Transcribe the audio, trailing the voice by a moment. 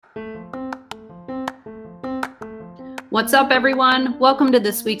What's up, everyone? Welcome to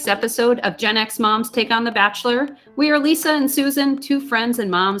this week's episode of Gen X Moms Take on The Bachelor. We are Lisa and Susan, two friends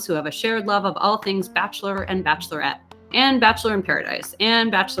and moms who have a shared love of all things Bachelor and Bachelorette, and Bachelor in Paradise, and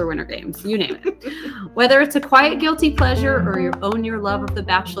Bachelor Winter Games, you name it. Whether it's a quiet guilty pleasure or you own your love of The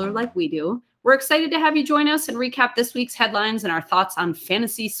Bachelor like we do, we're excited to have you join us and recap this week's headlines and our thoughts on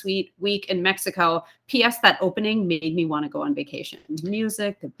Fantasy Suite Week in Mexico. P.S. That opening made me want to go on vacation.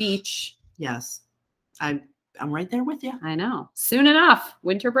 Music, the beach. Yes, I'm right there with you. I know. Soon enough,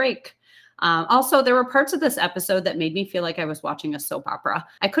 winter break. Also, there were parts of this episode that made me feel like I was watching a soap opera.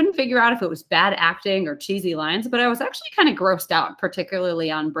 I couldn't figure out if it was bad acting or cheesy lines, but I was actually kind of grossed out, particularly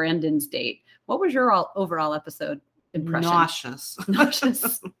on Brandon's date. What was your overall episode impression? Nauseous.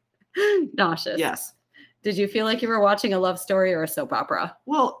 Nauseous. Yes. Did you feel like you were watching a love story or a soap opera?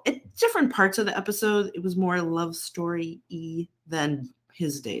 Well, at different parts of the episode, it was more love story-y than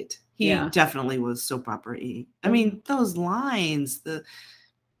his date. He definitely was soap opera-y. I mean, those lines, the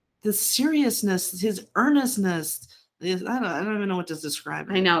seriousness, his earnestness, I don't even know what to describe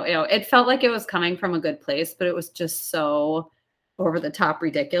it. I know. It felt like it was coming from a good place, but it was just so over the top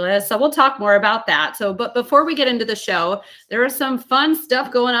ridiculous. So we'll talk more about that. But before we get into the show, there is some fun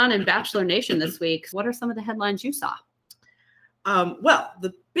stuff going on in Bachelor Nation this week. What are some of the headlines you saw? Well,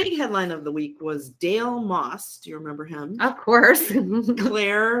 the big headline of the week was Dale Moss. Do you remember him? Of course.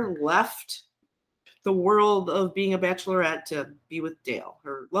 Claire left the world of being a bachelorette to be with Dale,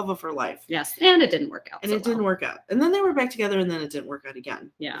 her love of her life. Yes, and it didn't work out. And it didn't work out. And then they were back together, and then it didn't work out again,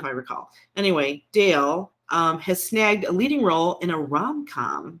 if I recall. Anyway, Dale has snagged a leading role in a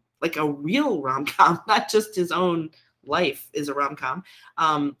rom-com, like a real rom-com, not just his own life is a rom-com,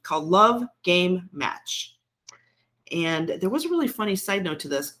 called Love, Game, Match. And there was a really funny side note to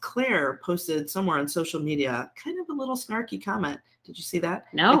this. Claire posted somewhere on social media kind of a little snarky comment. Did you see that?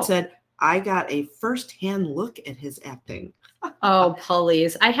 No. It said, I got a first-hand look at his acting. Oh,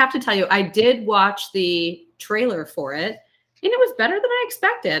 please. I have to tell you, I did watch the trailer for it, and it was better than I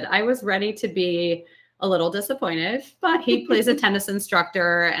expected. I was ready to be a little disappointed, but he plays a tennis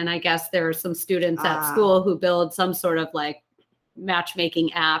instructor, and I guess there are some students at school who build some sort of like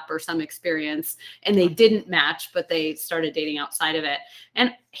matchmaking app or some experience, and they didn't match, but they started dating outside of it.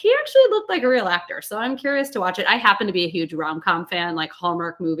 And he actually looked like a real actor. So I'm curious to watch it. I happen to be a huge rom-com fan, like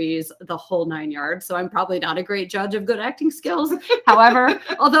Hallmark movies, the whole 9 yards. So I'm probably not a great judge of good acting skills. However,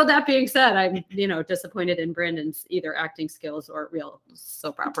 although that being said, I'm, disappointed in Brandon's either acting skills or real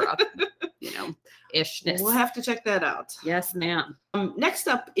soap opera, ishness. We'll have to check that out. Yes, ma'am. Next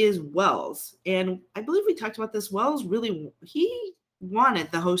up is Wells. And I believe we talked about this. Wells he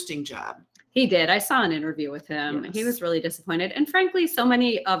wanted the hosting job. He did. I saw an interview with him. Yes. He was really disappointed. And frankly, so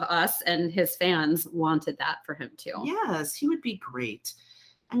many of us and his fans wanted that for him too. Yes, he would be great.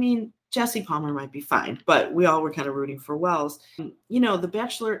 I mean, Jesse Palmer might be fine, but we all were kind of rooting for Wells. The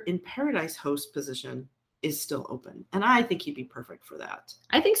Bachelor in Paradise host position is still open. And I think he'd be perfect for that.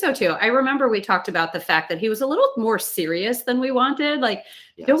 I think so too. I remember we talked about the fact that he was a little more serious than we wanted. Like,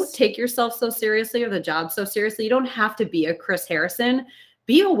 Don't take yourself so seriously or the job so seriously. You don't have to be a Chris Harrison.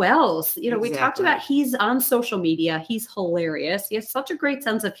 Be a Wells. We talked about he's on social media. He's hilarious. He has such a great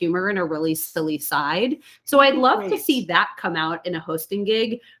sense of humor and a really silly side. So I'd love to see that come out in a hosting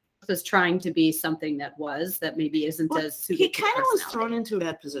gig versus trying to be something that maybe isn't as suited. He kind of was thrown into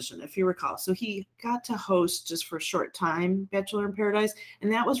that position, if you recall. So he got to host just for a short time Bachelor in Paradise.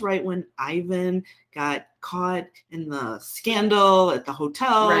 And that was right when Ivan got caught in the scandal at the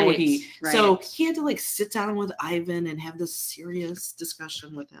hotel. So he had to sit down with Ivan and have this serious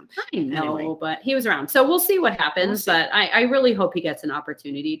discussion with him. I know, but he was around. So we'll see what happens. But I really hope he gets an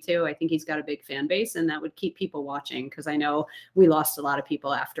opportunity to. I think he's got a big fan base, and that would keep people watching, because I know we lost a lot of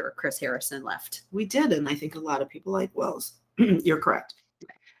people after Chris Harrison left. We did, and I think a lot of people like Wells. You're correct.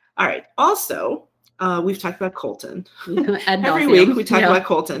 All right. Also, we've talked about Colton. Every week we talk about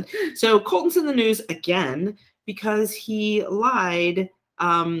Colton. So Colton's in the news again because he lied.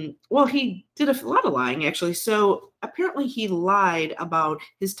 He did a lot of lying, actually. So apparently he lied about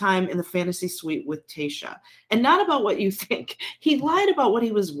his time in the fantasy suite with Tayshia, and not about what you think. He lied about what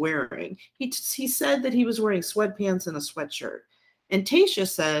he was wearing. He said that he was wearing sweatpants and a sweatshirt. And Tayshia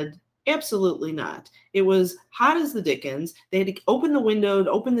said, absolutely not. It was hot as the dickens. They had to open the window,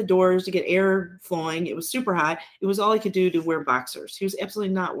 open the doors to get air flowing. It was super hot. It was all he could do to wear boxers. He was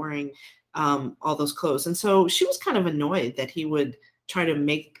absolutely not wearing all those clothes. And so she was kind of annoyed that he would try to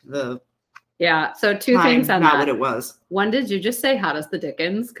make the so two things on not that. What it was. One, did you just say hot as the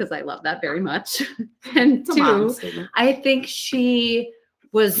dickens? Because I love that very much. And two, I think she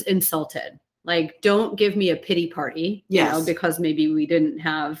was insulted. Like, don't give me a pity party, you know, because maybe we didn't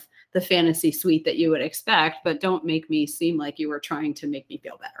have the fantasy suite that you would expect, but don't make me seem like you were trying to make me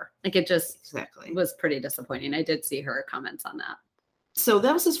feel better. Like, it just was pretty disappointing. I did see her comments on that. So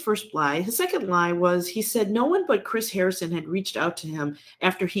that was his first lie. His second lie was he said no one but Chris Harrison had reached out to him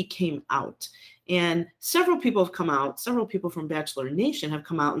after he came out. And several people have come out, several people from Bachelor Nation have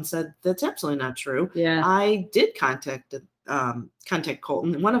come out and said that's absolutely not true. Yeah. I did contact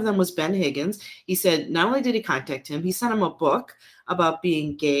Colton. And one of them was Ben Higgins. He said not only did he contact him, he sent him a book about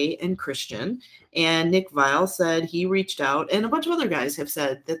being gay and Christian. And Nick Viall said he reached out, and a bunch of other guys have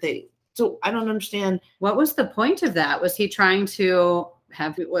said that they. So I don't understand. What was the point of that? Was he trying to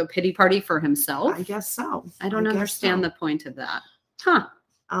have a pity party for himself? I guess so. I don't understand the point of that. Huh.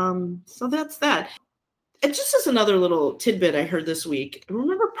 So that's that. And just as another little tidbit I heard this week,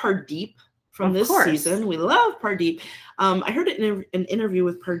 remember Pardeep from this season? We love Pardeep. I heard it in an interview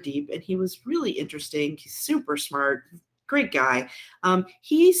with Pardeep, and he was really interesting. He's super smart, great guy.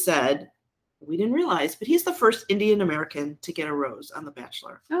 He said, we didn't realize, but he's the first Indian American to get a rose on The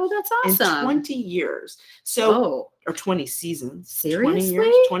Bachelor. Oh, that's awesome. In 20 years. So, or 20 seasons. Seriously? 20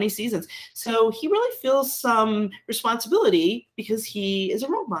 years, 20 seasons. So he really feels some responsibility because he is a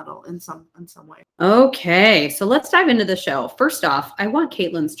role model in some way. Okay, so let's dive into the show. First off, I want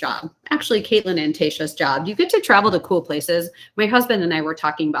Caitlin's job. Actually, Caitlin and Tayshia's job. You get to travel to cool places. My husband and I were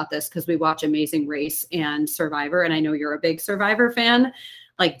talking about this because we watch Amazing Race and Survivor, and I know you're a big Survivor fan.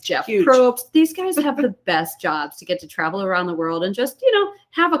 Like Jeff Probst, these guys have the best jobs to get to travel around the world and just, you know,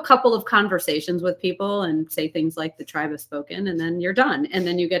 have a couple of conversations with people and say things like the tribe has spoken, and then you're done. And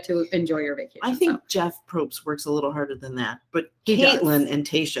then you get to enjoy your vacation. I think Jeff Probst works a little harder than that, but Caitlin and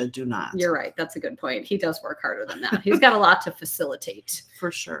Tayshia do not. You're right. That's a good point. He does work harder than that. He's got a lot to facilitate.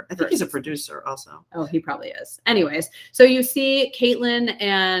 For sure. I think he's a producer also. Oh, he probably is. Anyways, so you see Caitlin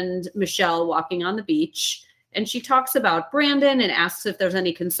and Michelle walking on the beach. And she talks about Brandon and asks if there's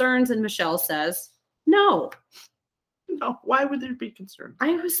any concerns. And Michelle says, no. No, why would there be concern?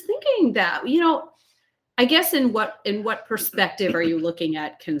 I was thinking that, you know, I guess in what perspective are you looking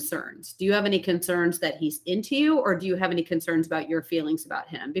at concerns? Do you have any concerns that he's into you, or do you have any concerns about your feelings about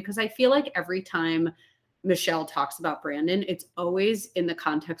him? Because I feel like every time Michelle talks about Brandon, it's always in the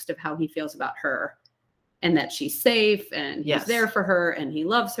context of how he feels about her. And that she's safe and he's there for her and he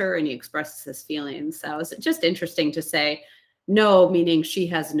loves her and he expresses his feelings. So it's just interesting to say no, meaning she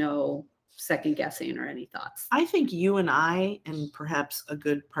has no second guessing or any thoughts. I think you and I, and perhaps a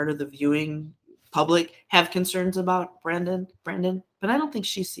good part of the viewing public, have concerns about Brandon, but I don't think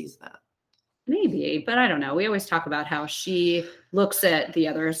she sees that. Maybe, but I don't know. We always talk about how she looks at the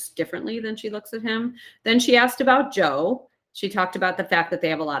others differently than she looks at him. Then she asked about Joe. She talked about the fact that they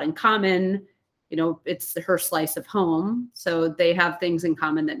have a lot in common. You know, it's her slice of home. So they have things in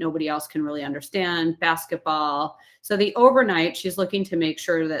common that nobody else can really understand. Basketball. So the overnight, she's looking to make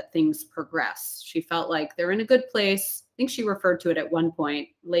sure that things progress. She felt like they're in a good place. I think she referred to it at one point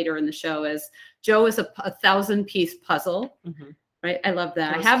later in the show as Joe is a 1,000-piece puzzle. Mm-hmm. Right. I love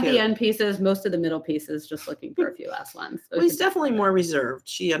that. I have cute. The end pieces, most of the middle pieces, just looking for a few last ones. So well, he's definitely more reserved.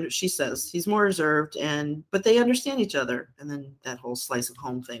 She says he's more reserved, but they understand each other. And then that whole slice of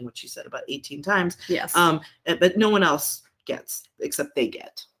home thing, which she said about 18 times. Yes. But no one else gets except they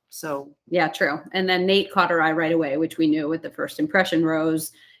get. So yeah, true. And then Nayte caught her eye right away, which we knew with the first impression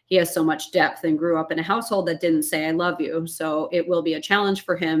rose. He has so much depth and grew up in a household that didn't say, I love you. So it will be a challenge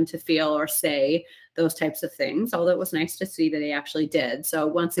for him to feel or say those types of things, although it was nice to see that he actually did. So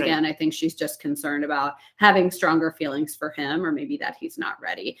once again, I think she's just concerned about having stronger feelings for him, or maybe that he's not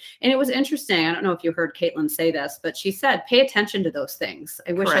ready. And it was interesting. I don't know if you heard Caitlin say this, but she said, pay attention to those things.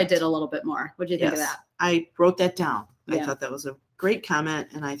 I wish I did a little bit more. What did you think of that? I wrote that down. I thought that was a great comment.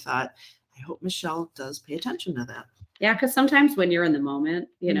 And I thought, I hope Michelle does pay attention to that. Yeah, because sometimes when you're in the moment,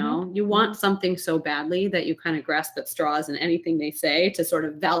 you know, you want something so badly that you kind of grasp at straws and anything they say to sort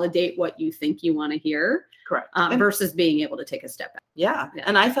of validate what you think you want to hear. Correct. Versus being able to take a step back. Yeah.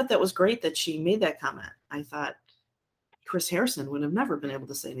 And I thought that was great that she made that comment. I thought Chris Harrison would have never been able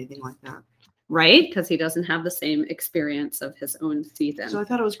to say anything like that. Right? Because he doesn't have the same experience of his own season. So I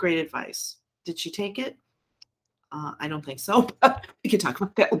thought it was great advice. Did she take it? I don't think so, but we can talk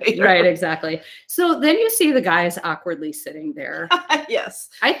about that later. Right, exactly. So then you see the guys awkwardly sitting there. Yes.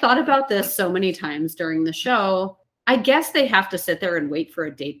 I thought about this so many times during the show. I guess they have to sit there and wait for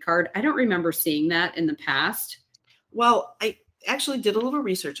a date card. I don't remember seeing that in the past. Well, I actually did a little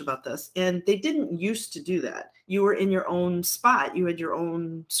research about this, and they didn't used to do that. You were in your own spot. You had your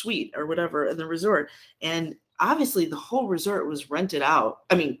own suite or whatever in the resort. And obviously the whole resort was rented out.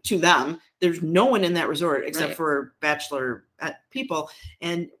 I mean, to them, there's no one in that resort except for Bachelor people.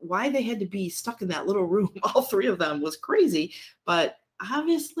 And why they had to be stuck in that little room, all three of them, was crazy. But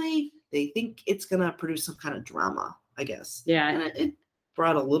obviously they think it's going to produce some kind of drama, I guess. Yeah. And it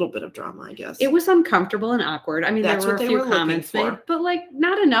brought a little bit of drama, I guess. It was uncomfortable and awkward. I mean, That's there were a few comments made, but like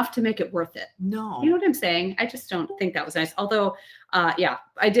not enough to make it worth it. No. You know what I'm saying? I just don't think that was nice. Although, yeah,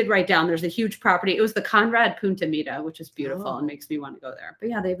 I did write down there's a huge property. It was the Conrad Punta Mita, which is beautiful and makes me want to go there. But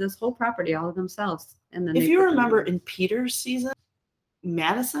yeah, they have this whole property all of themselves. And then if you remember in Peter's season,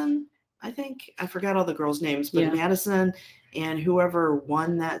 Madison, I think, I forgot all the girls' names, but Madison and whoever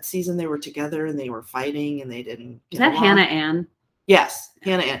won that season, they were together and they were fighting and they didn't. Is that along. Hannah Ann? Yes,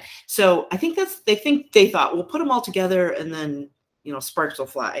 Hannah Ann. So I think they thought we'll put them all together and then, sparks will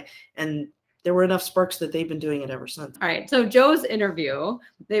fly. And there were enough sparks that they've been doing it ever since. All right. So Joe's interview,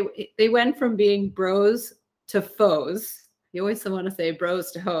 they went from being bros to foes. You always want to say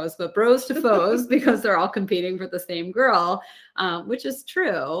bros to hoes, but bros to foes because they're all competing for the same girl, which is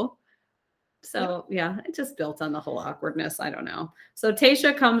true. So yeah, it just built on the whole awkwardness. I don't know. So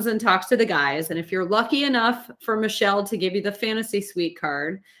Tayshia comes and talks to the guys. And if you're lucky enough for Michelle to give you the fantasy suite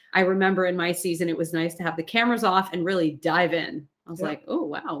card, I remember in my season, it was nice to have the cameras off and really dive in. I was like, oh,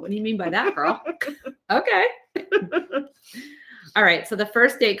 wow. What do you mean by that, girl? Okay. All right. So the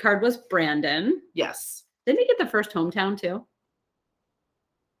first date card was Brandon. Yes. Didn't he get the first hometown too?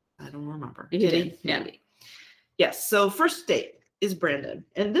 I don't remember. He did. Yeah. Yes. So first date is Brandon.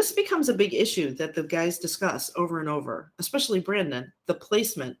 And this becomes a big issue that the guys discuss over and over, especially Brandon, the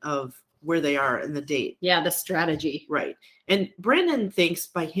placement of where they are in the date. Yeah, the strategy. Right. And Brandon thinks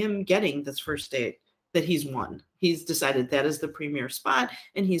by him getting this first date that he's won. He's decided that is the premier spot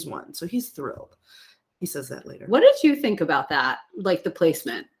and he's won. So he's thrilled. He says that later. What did you think about that? Like the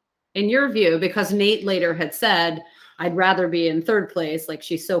placement in your view, because Nayte later had said, I'd rather be in third place. Like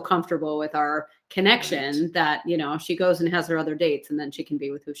she's so comfortable with our connection that, she goes and has her other dates and then she can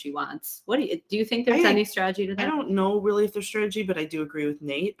be with who she wants. What do you think there's any strategy to that? I don't know really if there's strategy, but I do agree with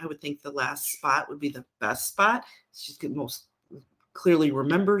Nayte. I would think the last spot would be the best spot. She's the most clearly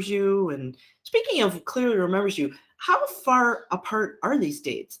remembers you. And speaking of clearly remembers you, how far apart are these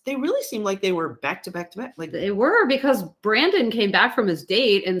dates? They really seem like they were back to back to back. Like they were, because Brandon came back from his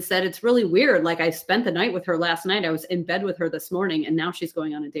date and said, it's really weird. Like I spent the night with her last night. I was in bed with her this morning and now she's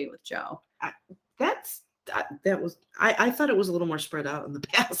going on a date with Joe. I thought it was a little more spread out in the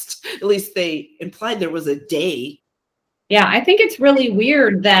past. At least they implied there was a day. Yeah. I think it's really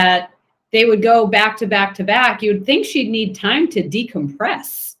weird that they would go back to back to back. You'd think she'd need time to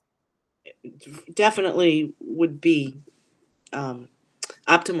decompress. Definitely would be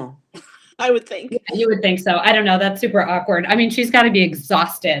optimal, I would think. Yeah, you would think so. I don't know. That's super awkward. I mean, she's got to be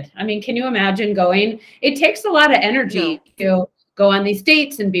exhausted. I mean, can you imagine going? It takes a lot of energy to go on these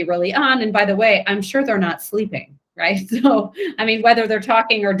dates and be really on. And by the way, I'm sure they're not sleeping, right? So, I mean, whether they're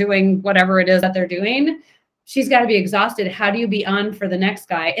talking or doing whatever it is that they're doing, she's got to be exhausted. How do you be on for the next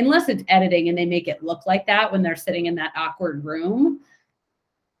guy? Unless it's editing and they make it look like that when they're sitting in that awkward room.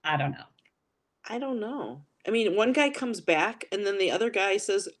 I don't know. I mean, one guy comes back and then the other guy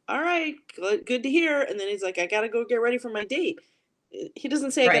says, all right, good to hear. And then he's like, I got to go get ready for my date. He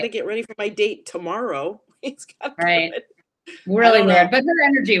doesn't say I got to get ready for my date tomorrow. He's got right. Really weird, but her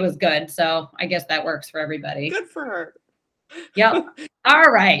energy was good. So I guess that works for everybody. Good for her. Yep.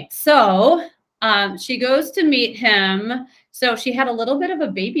 All right. So she goes to meet him. So she had a little bit of a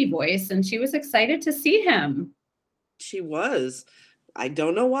baby voice and she was excited to see him. She was. I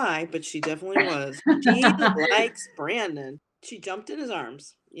don't know why, but she definitely was. She likes Brandon. She jumped in his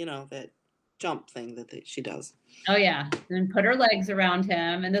arms. That jump thing that she does. Oh, yeah. And put her legs around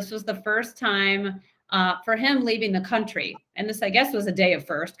him. And this was the first time for him leaving the country. And this, I guess, was a day of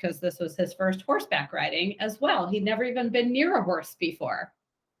first because this was his first horseback riding as well. He'd never even been near a horse before.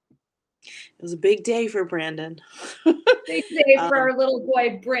 It was a big day for Brandon. Big day for our little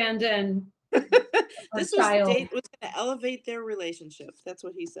boy, Brandon. This date was going to elevate their relationship. That's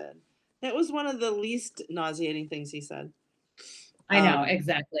what he said. That was one of the least nauseating things he said. I know,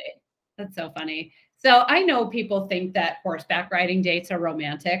 exactly. That's so funny. So I know people think that horseback riding dates are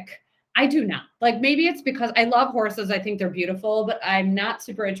romantic. I do not. Like maybe it's because I love horses. I think they're beautiful, but I'm not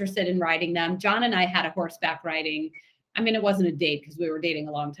super interested in riding them. John and I had a horseback riding. I mean, it wasn't a date because we were dating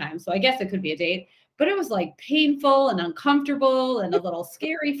a long time. So I guess it could be a date. But it was like painful and uncomfortable and a little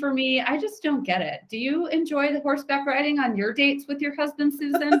scary for me. I just don't get it. Do you enjoy the horseback riding on your dates with your husband,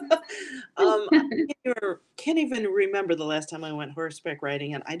 Susan? I can't even remember the last time I went horseback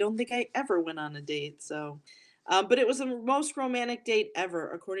riding, and I don't think I ever went on a date. So But it was the most romantic date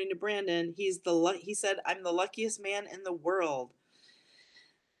ever, according to Brandon. He said, "I'm the luckiest man in the world,"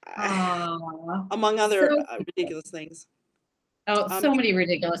 among other So ridiculous things. so many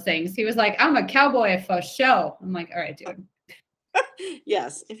ridiculous things. He was like, "I'm a cowboy for show." I'm like, "All right, dude."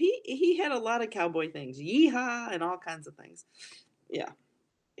 Yes, if he had a lot of cowboy things, yeehaw, and all kinds of things. Yeah,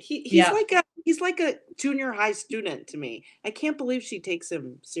 he's like a junior high student to me. I can't believe she takes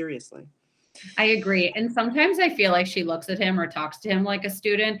him seriously. I agree. And sometimes I feel like she looks at him or talks to him like a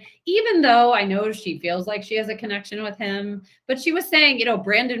student, even though I know she feels like she has a connection with him. But she was saying,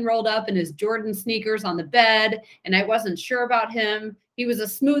 Brandon rolled up in his Jordan sneakers on the bed, and I wasn't sure about him. He was a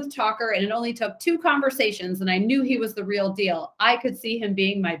smooth talker, and it only took 2 conversations, and I knew he was the real deal. I could see him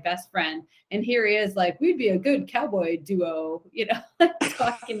being my best friend. And here he is, like, we'd be a good cowboy duo,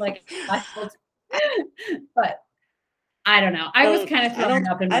 talking like but I don't know. I was kind of throwing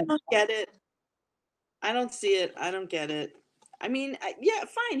up in my I don't get it. I don't see it. I don't get it. I mean, yeah,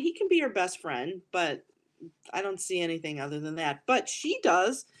 fine. He can be your best friend, but I don't see anything other than that. But she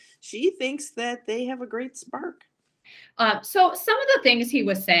does. She thinks that they have a great spark. So some of the things he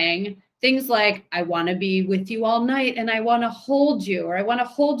was saying, things like, I want to be with you all night and I want to hold you, or I want to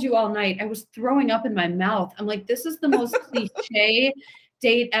hold you all night. I was throwing up in my mouth. I'm like, this is the most cliche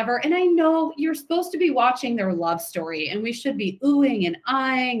date ever. And I know you're supposed to be watching their love story and we should be oohing and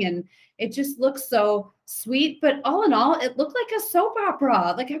eyeing, and it just looks so sweet. But all in all, it looked like a soap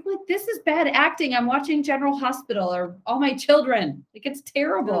opera. Like, I'm like, this is bad acting. I'm watching General Hospital or All My Children. Like, it's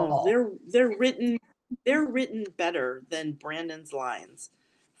terrible. No, they're written better than Brandon's lines,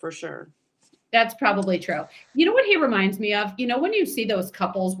 for sure. That's probably true. You know what he reminds me of? When you see those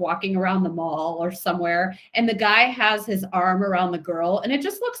couples walking around the mall or somewhere and the guy has his arm around the girl and it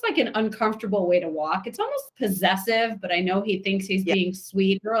just looks like an uncomfortable way to walk. It's almost possessive, but I know he thinks he's being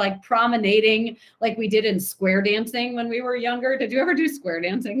sweet. Or like promenading like we did in square dancing when we were younger. Did you ever do square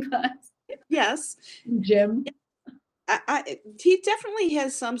dancing class? Yes. Jim? He definitely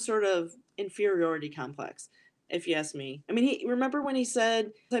has some sort of inferiority complex, if you ask me. I mean, remember when he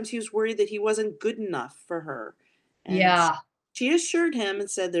said sometimes he was worried that he wasn't good enough for her. And yeah. She assured him and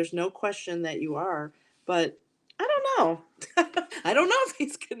said, there's no question that you are, but I don't know. I don't know if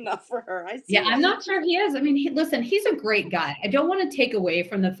he's good enough for her. I'm not sure he is. I mean, listen, he's a great guy. I don't want to take away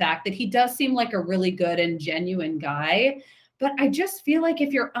from the fact that he does seem like a really good and genuine guy. But I just feel like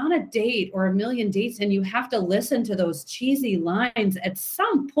if you're on a date or a million dates and you have to listen to those cheesy lines, at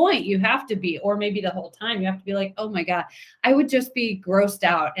some point you have to be, or maybe the whole time you have to be like, oh my God, I would just be grossed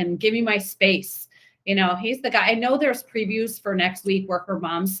out and give me my space. He's the guy. I know there's previews for next week where her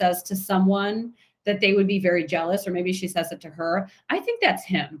mom says to someone that they would be very jealous, or maybe she says it to her. I think that's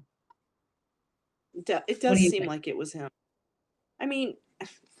him. It does seem like it was him. I mean,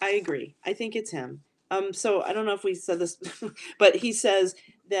 I agree. I think it's him. So I don't know if we said this, but he says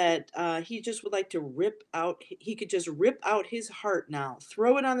that he just would like to he could just rip out his heart now,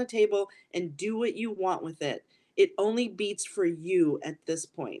 throw it on the table and do what you want with it. It only beats for you at this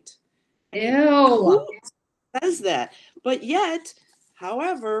point. Ew. Who says that? But yet,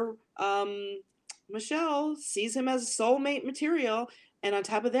 however, Michelle sees him as soulmate material. And on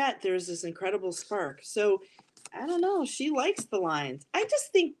top of that, there's this incredible spark. So I don't know. She likes the lines. I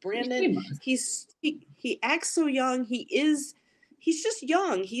just think Brandon, he acts so young. He's just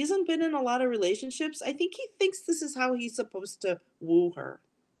young. He hasn't been in a lot of relationships. I think he thinks this is how he's supposed to woo her.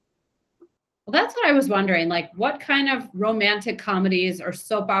 Well, that's what I was wondering. Like, what kind of romantic comedies or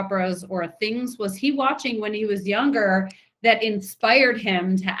soap operas or things was he watching when he was younger that inspired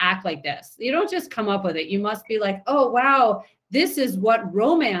him to act like this? You don't just come up with it. You must be like, oh, wow, this is what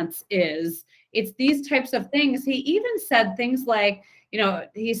romance is. It's these types of things. He even said things like,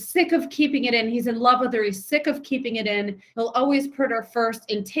 he's sick of keeping it in. He's in love with her. He's sick of keeping it in. He'll always put her first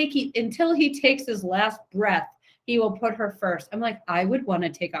until he takes his last breath. He will put her first. I'm like, I would want to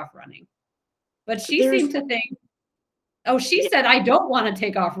take off running. But she seemed to think, she said, I don't want to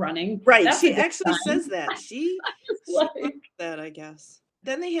take off running. Right. That's she actually says that. She likes that, I guess.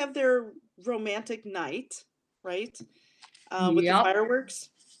 Then they have their romantic night, right? With the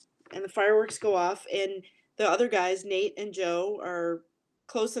fireworks. And the fireworks go off. And the other guys, Nayte and Joe, are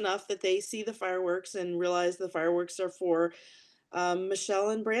close enough that they see the fireworks and realize the fireworks are for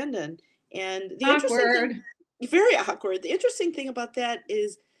Michelle and Brandon. And the interesting thing, very awkward. The interesting thing about that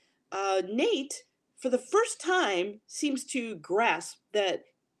is Nayte, for the first time, seems to grasp that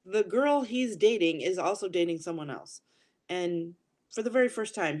the girl he's dating is also dating someone else. And for the very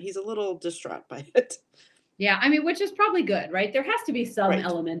first time, he's a little distraught by it. Yeah, I mean, which is probably good, right? There has to be some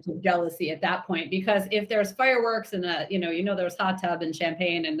element of jealousy at that point, because if there's fireworks and there's hot tub and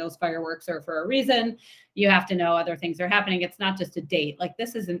champagne and those fireworks are for a reason, you have to know other things are happening. It's not just a date. Like,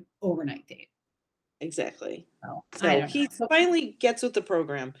 this is an overnight date. Exactly. So he finally gets with the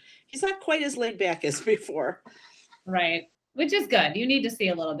program. He's not quite as laid back as before. Right. Which is good. You need to see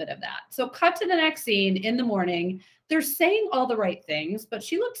a little bit of that. So cut to the next scene in the morning. They're saying all the right things, but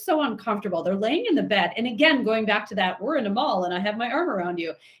she looks so uncomfortable. They're laying in the bed. And again, going back to that, we're in a mall and I have my arm around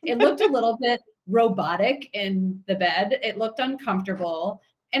you. It looked a little bit robotic in the bed. It looked uncomfortable.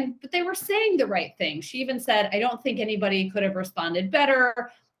 But they were saying the right thing. She even said, I don't think anybody could have responded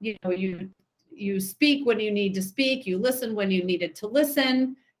better. You speak when you need to speak. You listen when you needed to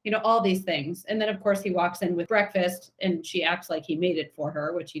listen. All these things. And then, of course, he walks in with breakfast and she acts like he made it for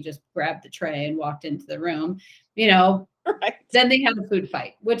her, which he just grabbed the tray and walked into the room. Right. Then they have a food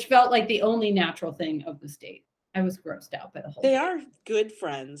fight, which felt like the only natural thing of this date. I was grossed out by the whole thing. They date. are good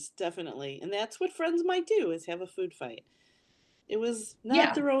friends, definitely. And that's what friends might do, is have a food fight. It was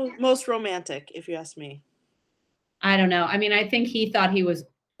not the most romantic, if you ask me. I don't know. I mean, I think he thought he was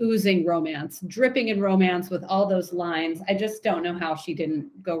oozing romance, dripping in romance with all those lines. I just don't know how she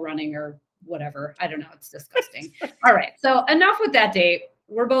didn't go running or whatever. I don't know. It's disgusting. All right. So enough with that date.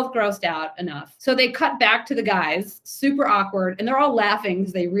 We're both grossed out enough. So they cut back to the guys, super awkward. And they're all laughing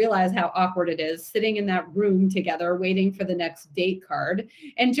because they realize how awkward it is sitting in that room together, waiting for the next date card.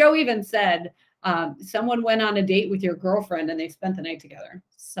 And Joe even said, someone went on a date with your girlfriend and they spent the night together.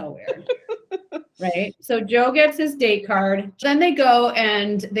 So weird. Right. So Joe gets his date card. Then they go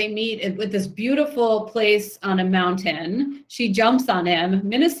and they meet with this beautiful place on a mountain. She jumps on him.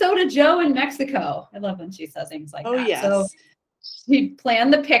 Minnesota Joe in Mexico. I love when she says things like that. Yes. So she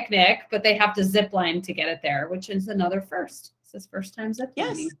planned the picnic, but they have to zip line to get it there, which is another first. It's his first time zip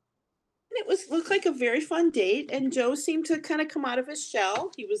lining. Yes. And it looked like a very fun date. And Joe seemed to kind of come out of his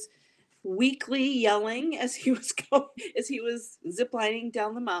shell. He was weakly yelling as he was ziplining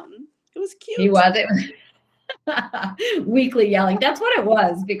down the mountain. It was cute. He was. Weekly yelling. That's what it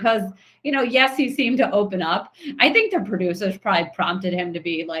was, because, yes, he seemed to open up. I think the producers probably prompted him to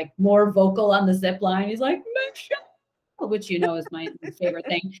be like more vocal on the zip line. He's like, Michelle, which is my favorite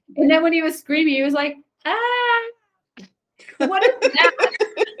thing. And then when he was screaming, he was like, what is that?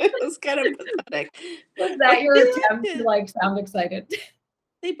 It was kind of pathetic. Was that your attempt to sound excited?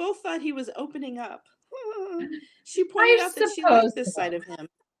 They both thought he was opening up. She pointed out that she liked this side of him.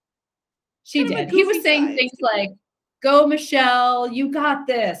 She did. He was saying things like, go, Michelle, you got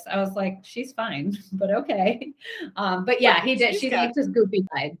this. I was like, she's fine, but okay. But yeah, he did. She liked his goofy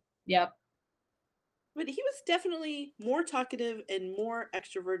side. Yep. But he was definitely more talkative and more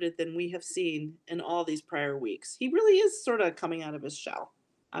extroverted than we have seen in all these prior weeks. He really is sort of coming out of his shell,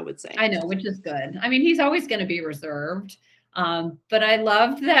 I would say. I know, which is good. I mean, he's always going to be reserved. But I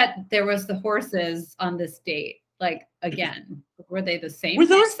loved that there was the horses on this date. Like, again, were they the same? Were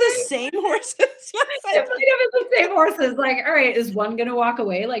those the same horses? Yes, it might have been the same horses. Like, all right, is one going to walk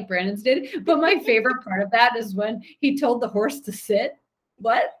away like Brandon's did? But my favorite part of that is when he told the horse to sit.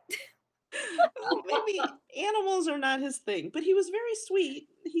 What? Well, maybe animals are not his thing, but he was very sweet.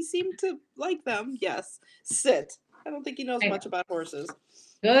 He seemed to like them. Yes. Sit. I don't think he knows much about horses.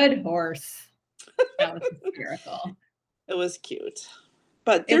 Good horse. That was hysterical. It was cute.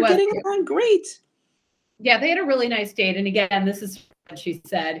 But they're getting along great. Yeah, they had a really nice date. And again, this is what she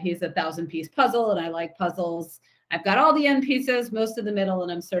said. He's a 1,000-piece puzzle, and I like puzzles. I've got all the end pieces, most of the middle,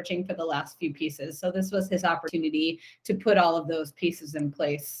 and I'm searching for the last few pieces. So this was his opportunity to put all of those pieces in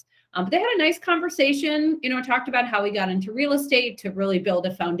place. But they had a nice conversation, talked about how he got into real estate to really build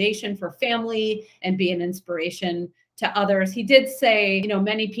a foundation for family and be an inspiration to others. He did say,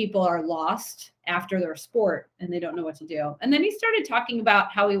 many people are lost after their sport and they don't know what to do. And then he started talking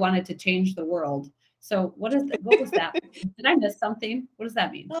about how he wanted to change the world. So what was that? Did I miss something? What does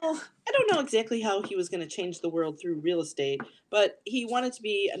that mean? Well, I don't know exactly how he was going to change the world through real estate, but he wanted to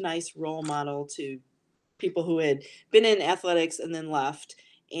be a nice role model to people who had been in athletics and then left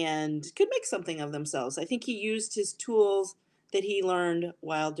and could make something of themselves. I think he used his tools that he learned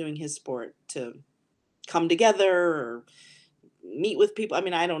while doing his sport to come together or meet with people. I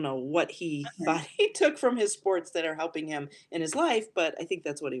mean, I don't know what he thought he took from his sports that are helping him in his life, but I think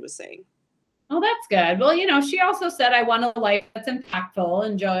that's what he was saying. Oh, that's good. Well, she also said, I want a life that's impactful.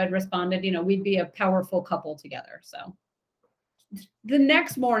 And Joe had responded, we'd be a powerful couple together. So the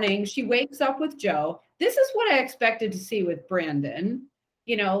next morning, she wakes up with Joe. This is what I expected to see with Brandon.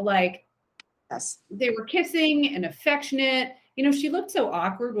 Yes, they were kissing and affectionate. She looked so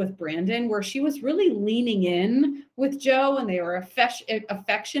awkward with Brandon, where she was really leaning in with Joe and they were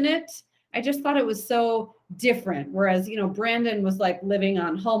affectionate. I just thought it was so different. Whereas, you know, Brandon was like living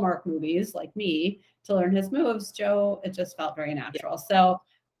on Hallmark movies like me to learn his moves. Joe, it just felt very natural. So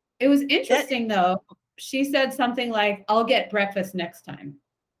it was interesting though. She said something like, I'll get breakfast next time.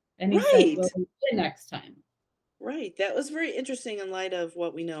 And he said, well, next time. Right. That was very interesting in light of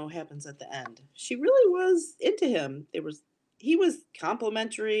what we know happens at the end. She really was into him. He was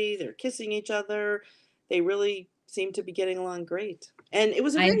complimentary. They're kissing each other. They really seemed to be getting along great. And it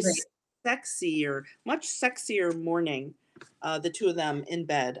was a very much sexier morning, the two of them in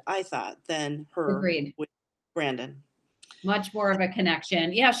bed, I thought, than her with Brandon. Much more of a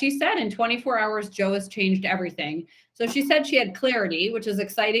connection. Yeah, she said in 24 hours, Joe has changed everything. So she said she had clarity, which is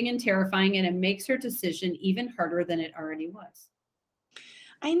exciting and terrifying, and it makes her decision even harder than it already was.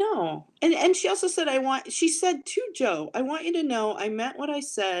 I know. And she also said, she said to Joe, I want you to know I meant what I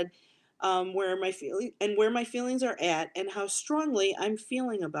said, where my feelings are at and how strongly I'm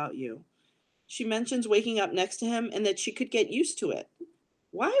feeling about you. She mentions waking up next to him and that she could get used to it.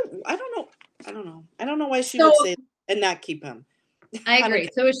 Why? I don't know. I don't know why she would say that and not keep him. I agree.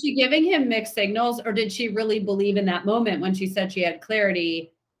 So is she giving him mixed signals, or did she really believe in that moment when she said she had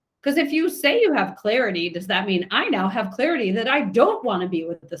clarity? Because if you say you have clarity, does that mean I now have clarity that I don't want to be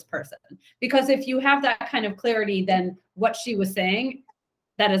with this person? Because if you have that kind of clarity, then what she was saying,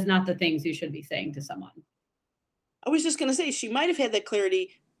 that is not the things you should be saying to someone. I was just going to say, she might have had that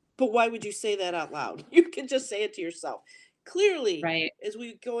clarity, but why would you say that out loud? You can just say it to yourself. Clearly, right. As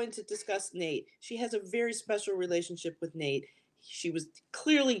we go in to discuss Nayte, she has a very special relationship with Nayte. She was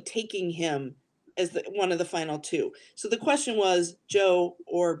clearly taking him as one of the final two. So the question was Joe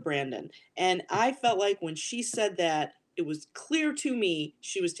or Brandon. And I felt like when she said that, it was clear to me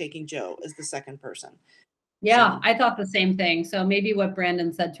she was taking Joe as the second person. Yeah, I thought the same thing. So maybe what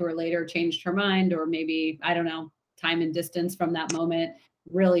Brandon said to her later changed her mind, or maybe, I don't know, time and distance from that moment.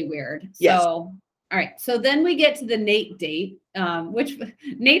 Really weird. Yes. So all right. So then we get to the Nayte date, which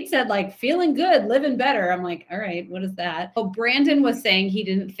Nayte said, like, feeling good, living better. I'm like, all right, what is that? Oh, Brandon was saying he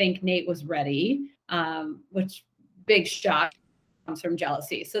didn't think Nayte was ready, which big shock comes from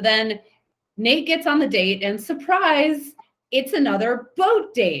jealousy. So then Nayte gets on the date and surprise, it's another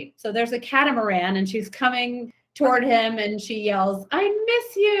boat date. So there's a catamaran and she's coming toward him and she yells, I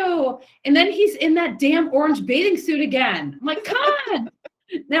miss you. And then he's in that damn orange bathing suit again. I'm like, come on.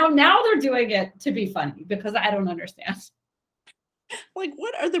 Now they're doing it to be funny because I don't understand. Like,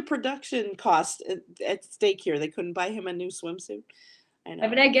 what are the production costs at stake here? They couldn't buy him a new swimsuit. I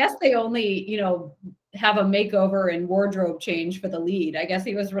mean, I guess they only, have a makeover and wardrobe change for the lead. I guess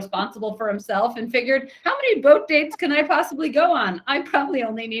he was responsible for himself and figured, how many boat dates can I possibly go on? I probably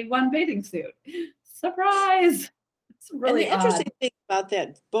only need one bathing suit. Surprise. It's really and the interesting thing about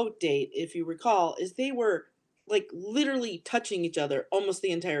that boat date, if you recall, is they were like literally touching each other almost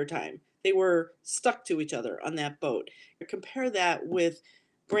the entire time. They were stuck to each other on that boat. Compare that with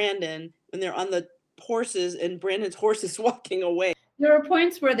Brandon when they're on the horses and Brandon's horse is walking away. There were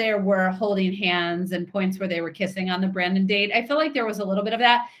points where they were holding hands and points where they were kissing on the Brandon date. I feel like there was a little bit of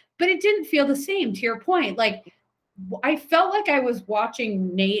that, but it didn't feel the same, to your point. Like, I felt like I was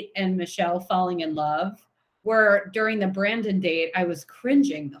watching Nayte and Michelle falling in love, where during the Brandon date, I was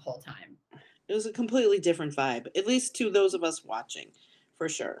cringing the whole time. It was a completely different vibe, at least to those of us watching, for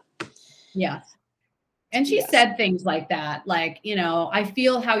sure. Yes. And she said things like that, like, I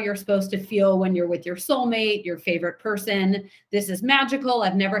feel how you're supposed to feel when you're with your soulmate, your favorite person. This is magical.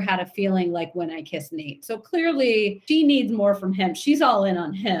 I've never had a feeling like when I kiss Nayte. So clearly she needs more from him. She's all in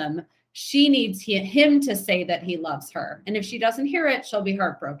on him. She needs him to say that he loves her. And if she doesn't hear it, she'll be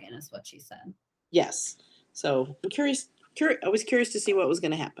heartbroken, is what she said. Yes. So I'm curious. I was curious to see what was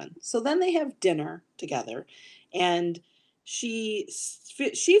going to happen. So then they have dinner together, and she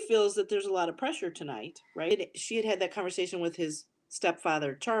feels that there's a lot of pressure tonight, right? She had that conversation with his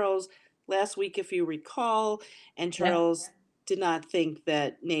stepfather, Charles, last week, if you recall, and Charles did not think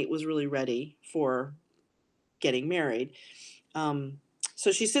that Nayte was really ready for getting married.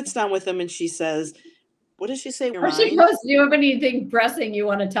 So she sits down with him and she says, what does she say? Or she goes, do you have anything pressing you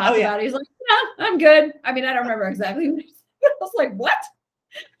want to talk about? He's like, no, I'm good. I mean, I don't remember exactly. I was like, what?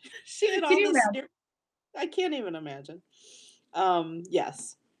 She had all this. I can't even imagine.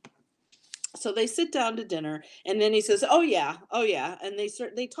 Yes. So they sit down to dinner, and then he says, oh yeah. And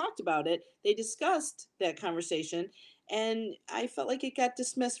they talked about it. They discussed that conversation, and I felt like it got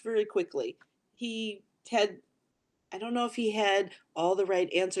dismissed very quickly. I don't know if he had all the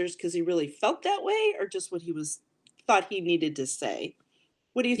right answers because he really felt that way, or just what he thought he needed to say.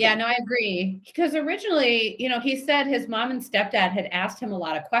 What do you think? Yeah, no, I agree. Because originally, he said his mom and stepdad had asked him a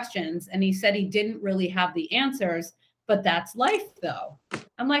lot of questions, and he said he didn't really have the answers, but that's life, though.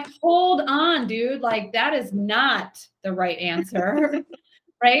 I'm like, hold on, dude. Like, that is not the right answer.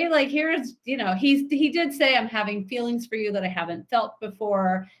 Right? Like, here's, he did say, I'm having feelings for you that I haven't felt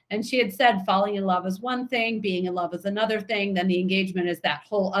before. And she had said falling in love is one thing, being in love is another thing. Then the engagement is that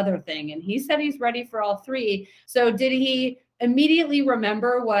whole other thing. And he said he's ready for all three. So did he immediately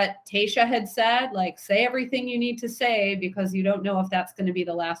remember what Tayshia had said? Like, say everything you need to say because you don't know if that's going to be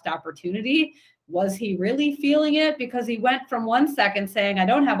the last opportunity. Was he really feeling it? Because he went from 1 second saying, I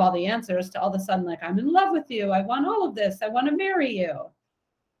don't have all the answers, to all of a sudden, like, I'm in love with you. I want all of this. I want to marry you.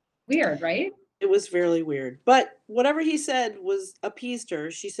 Weird, right? It was fairly weird. But whatever he said was appeased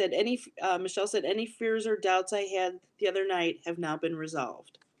her. She said, Michelle said, any fears or doubts I had the other night have now been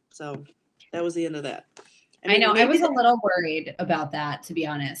resolved. So that was the end of that. I know. I was a little worried about that, to be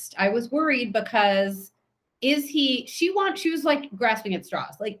honest. I was worried because she was like grasping at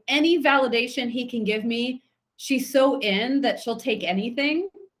straws. Like, any validation he can give me, she's so in that she'll take anything,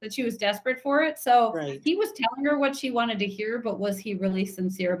 that she was desperate for it. So He was telling her what she wanted to hear, but was he really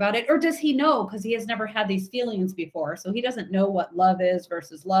sincere about it? Or does he know? Because he has never had these feelings before. So he doesn't know what love is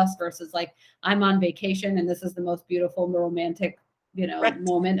versus lust versus, like, I'm on vacation and this is the most beautiful romantic,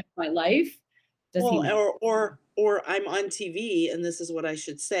 moment of my life. Does he know? Or I'm on TV and this is what I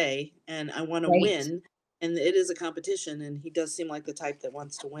should say and I want to win. And it is a competition and he does seem like the type that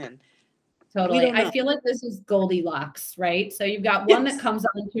wants to win. Totally. I feel like this is Goldilocks, right? So you've got one that comes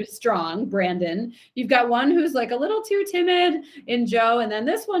on too strong, Brandon. You've got one who's like a little too timid in Joe. And then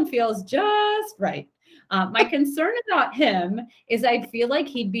this one feels just right. My concern about him is I feel like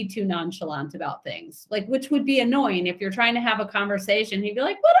he'd be too nonchalant about things, like, which would be annoying if you're trying to have a conversation. He'd be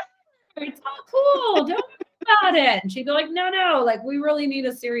like, whatever, it's all cool. Don't worry about it. And she'd be like, no, like, we really need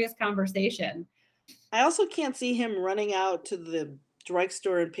a serious conversation. I also can't see him running out to the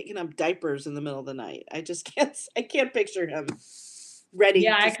drugstore and picking up diapers in the middle of the night. I can't picture him ready.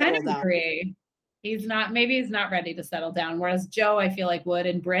 Yeah, I kind of agree. Maybe he's not ready to settle down. Whereas Joe, I feel like would,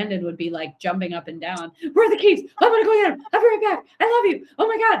 and Brandon would be like jumping up and down. Where are the keys? I'm going to go get them. I'll be right back. I love you. Oh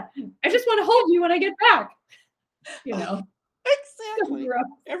my God. I just want to hold you when I get back. Exactly. So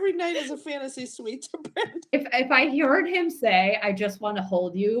every night is a fantasy suite to Brandon. If I heard him say, I just want to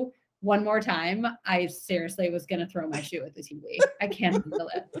hold you one more time, I seriously was going to throw my shoe at the TV. I can't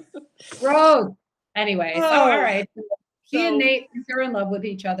handle it. Gross. Anyway, so all right. She and Nayte are in love with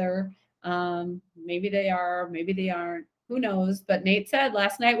each other. Maybe they are, maybe they aren't. Who knows? But Nayte said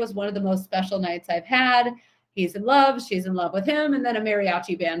last night was one of the most special nights I've had. He's in love. She's in love with him. And then a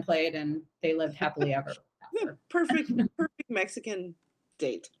mariachi band played and they lived happily ever after. Perfect Mexican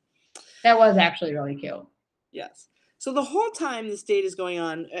date. That was actually really cute. Yes. So the whole time this date is going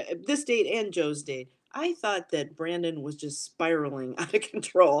on, this date and Joe's date, I thought that Brandon was just spiraling out of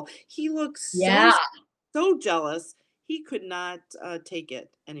control. He looks so jealous. He could not take it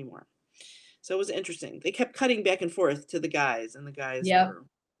anymore. So it was interesting. They kept cutting back and forth to the guys, and the guys were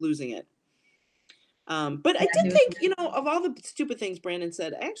losing it. But I did think, of all the stupid things Brandon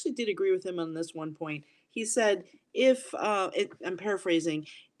said, I actually did agree with him on this one point. He said, I'm paraphrasing,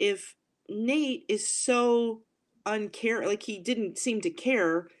 if Nayte is so uncaring, like he didn't seem to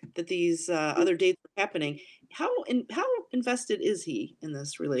care that these other dates were happening, how invested is he in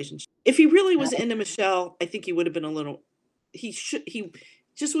this relationship? If he really was into Michelle, I think he would have been he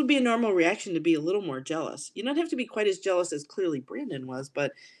just would be a normal reaction to be a little more jealous. You don't have to be quite as jealous as clearly Brandon was,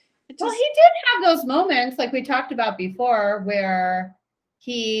 but well, he did have those moments like we talked about before where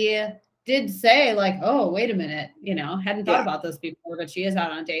he did say like, oh, wait a minute, hadn't thought about this before, but she is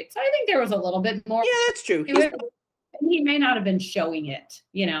out on dates. So I think there was a little bit more. Yeah, that's true. He may not have been showing it.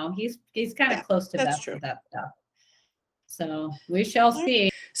 He's kind of close to that stuff. So we shall see.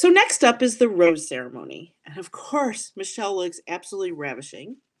 So next up is the rose ceremony. And of course, Michelle looks absolutely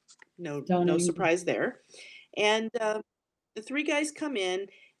ravishing. No surprise there. And the three guys come in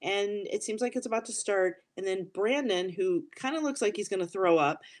and it seems like it's about to start. And then Brandon, who kind of looks like he's going to throw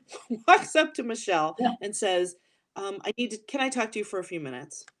up, walks up to Michelle and says, can I talk to you for a few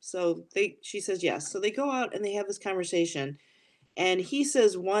minutes? So she says yes. So they go out and they have this conversation. And he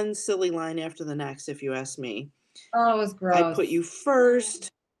says one silly line after the next, if you ask me. Oh, it was gross. I put you first.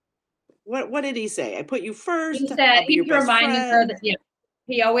 What did he say? I put you first. He said he's reminding her that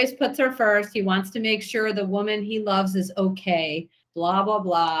he always puts her first. He wants to make sure the woman he loves is okay. Blah, blah,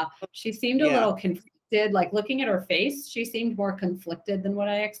 blah. She seemed a little conflicted. Like looking at her face, she seemed more conflicted than what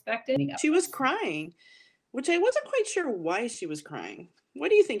I expected. She was crying, which I wasn't quite sure why she was crying. What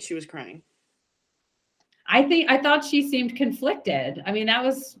do you think she was crying? I thought she seemed conflicted. I mean,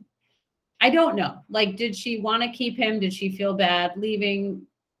 I don't know. Like, did she want to keep him? Did she feel bad leaving?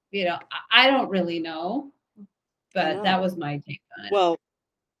 I don't really know. But that was my take on it. Well,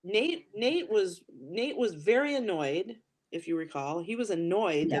 Nayte was very annoyed, if you recall. He was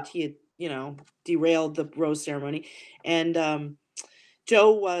annoyed that he had, derailed the rose ceremony, and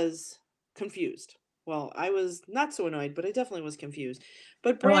Joe was confused. Well, I was not so annoyed, but I definitely was confused.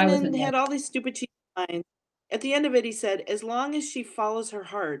 But Brandon had all these stupid cheesy lines. At the end of it, he said, "As long as she follows her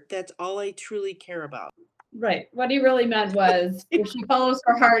heart, that's all I truly care about." Right. What he really meant was, if she follows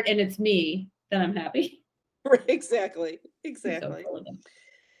her heart and it's me, then I'm happy. Right, exactly.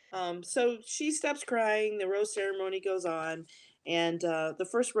 So she stops crying. The rose ceremony goes on, and the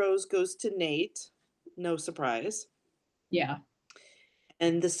first rose goes to Nayte. No surprise. Yeah.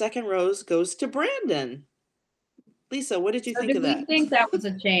 And the second rose goes to Brandon. Lisa, what did you think of that? Did we think that was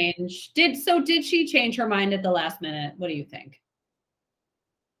a change? Did she change her mind at the last minute? What do you think?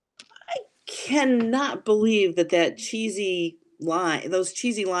 I cannot believe that cheesy line, those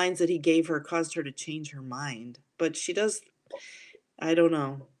cheesy lines that he gave her, caused her to change her mind. But she does. I don't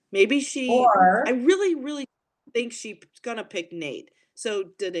know. Maybe I really, really think she's gonna pick Nayte. So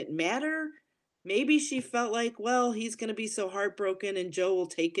did it matter? Maybe she felt like, well, he's gonna be so heartbroken and Joe will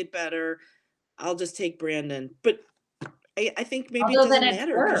take it better. I'll just take Brandon. But I think maybe it doesn't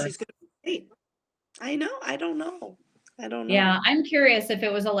matter because she's gonna pick Nayte. I know. I don't know. Yeah, I'm curious if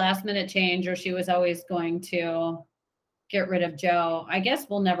it was a last minute change or she was always going to get rid of Joe. I guess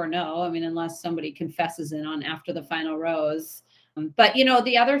we'll never know. I mean, unless somebody confesses in on after the final rose. But,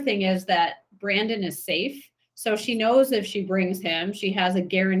 the other thing is that Brandon is safe. So she knows if she brings him, she has a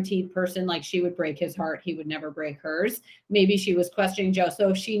guaranteed person. Like, she would break his heart. He would never break hers. Maybe she was questioning Joe. So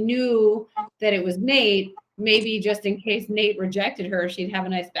if she knew that it was Nayte, maybe just in case Nayte rejected her, she'd have a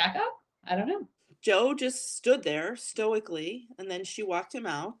nice backup. I don't know. Joe just stood there stoically, and then she walked him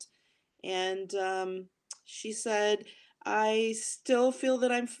out. And she said, "I still feel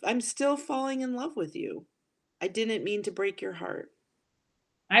that I'm still falling in love with you. I didn't mean to break your heart."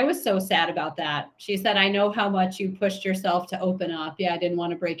 I was so sad about that. She said, "I know how much you pushed yourself to open up. Yeah, I didn't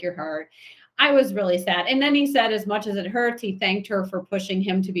want to break your heart." I was really sad. And then he said, as much as it hurts, he thanked her for pushing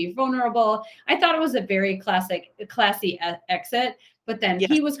him to be vulnerable. I thought it was a very classy exit. But then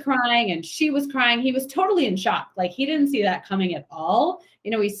he was crying and she was crying. He was totally in shock. Like, he didn't see that coming at all.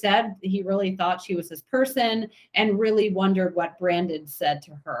 He said he really thought she was his person and really wondered what Brandon said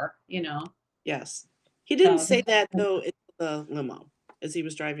to her, Yes. He didn't say that, though, in the limo as he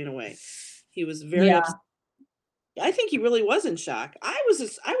was driving away. He was very upset. I think he really was in shock. I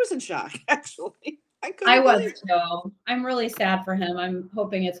was in shock, actually. I was too. I'm really sad for him. I'm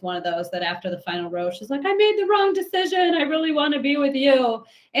hoping it's one of those that after the final rose, she's like, "I made the wrong decision. I really want to be with you."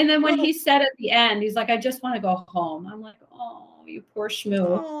 And then when he said at the end, he's like, "I just want to go home." I'm like, "Oh, you poor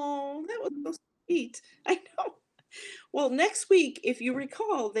schmoo." Oh, that was so sweet. I know. Well, next week, if you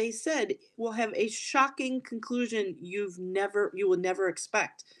recall, they said we'll have a shocking conclusion you will never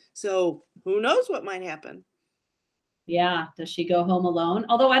expect. So who knows what might happen? Yeah. Does she go home alone?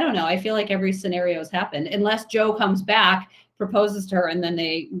 Although I don't know. I feel like every scenario has happened unless Joe comes back, proposes to her, and then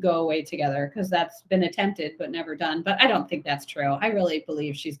they go away together, because that's been attempted but never done. But I don't think that's true. I really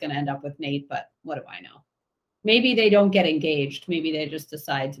believe she's going to end up with Nayte, but what do I know? Maybe they don't get engaged. Maybe they just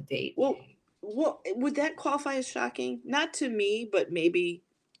decide to date. Well, would that qualify as shocking? Not to me, but maybe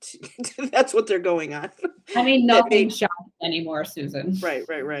that's what they're going on. I mean, nothing's shocking anymore, Susan. Right.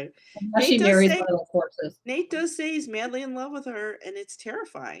 Unless she marries one of those horses. Nayte does say he's madly in love with her, and it's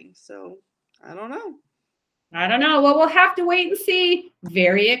terrifying. So I don't know. Well, we'll have to wait and see.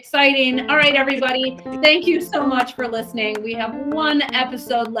 Very exciting. All right, everybody. Thank you so much for listening. We have one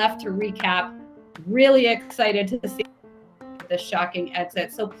episode left to recap. Really excited to see the shocking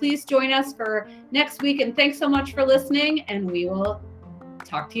exit. So please join us for next week. And thanks so much for listening. And we will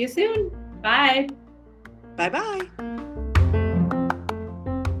talk to you soon. Bye. Bye-bye.